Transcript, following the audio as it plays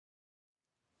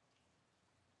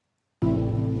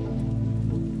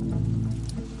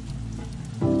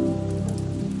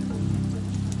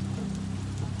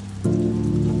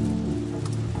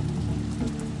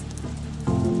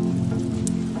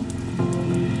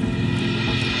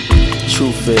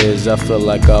Truth is, I feel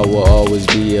like I will always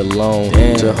be alone.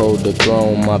 To hold the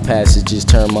throne, my passages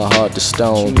turn my heart to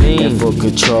stone. And for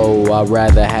control, I'd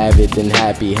rather have it than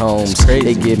happy homes.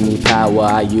 They give me power,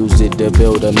 I use it to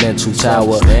build a mental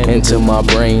tower. Into my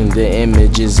brain, the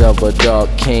images of a dark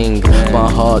king. My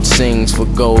heart sings for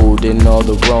gold and all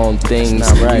the wrong things.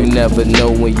 You never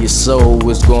know when your soul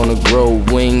is gonna grow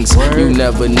wings. You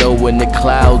never know when the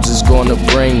clouds is gonna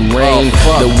bring rain.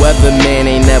 The weatherman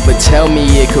ain't never tell me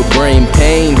it could bring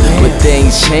pain. But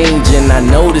things change and I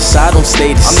notice I don't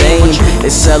stay the same.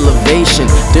 It's elevation,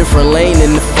 different lane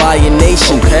in the fire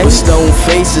nation. With stone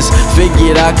faces,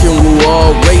 figured I can rule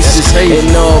all races.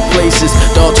 In all places,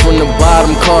 thoughts from the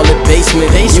bottom, call it basement.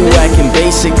 You acting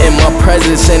basic in my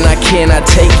presence and I cannot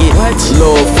take it.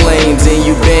 Lord flames and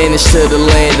you banished to the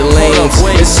land of lanes.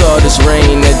 It's all this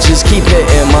rain that just keep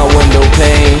hitting my window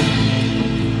pane.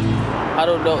 I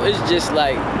don't know, it's just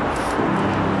like,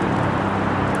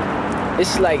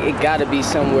 it's like it gotta be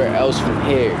somewhere else from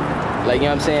here. Like, you know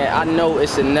what I'm saying? I know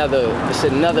it's another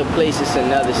place, it's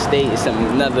another state, it's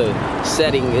another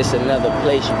setting, it's another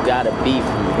place. You gotta be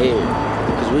from here.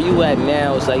 Because where you at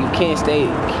now, it's like you can't stay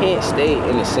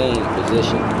in the same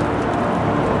position.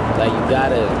 Like, you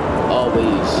gotta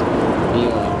always be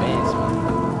on advancement.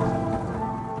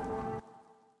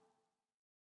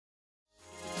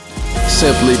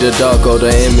 Simply the dark or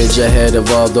the image ahead of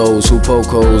all those who poke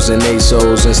holes in they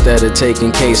souls instead of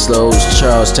taking caseloads.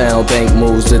 Charlestown bank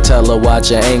moves to tell her watch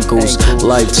your ankles.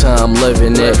 Lifetime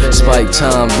living it, spike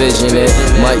time vision it.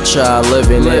 Might try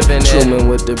living it. Truman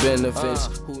with the benefits.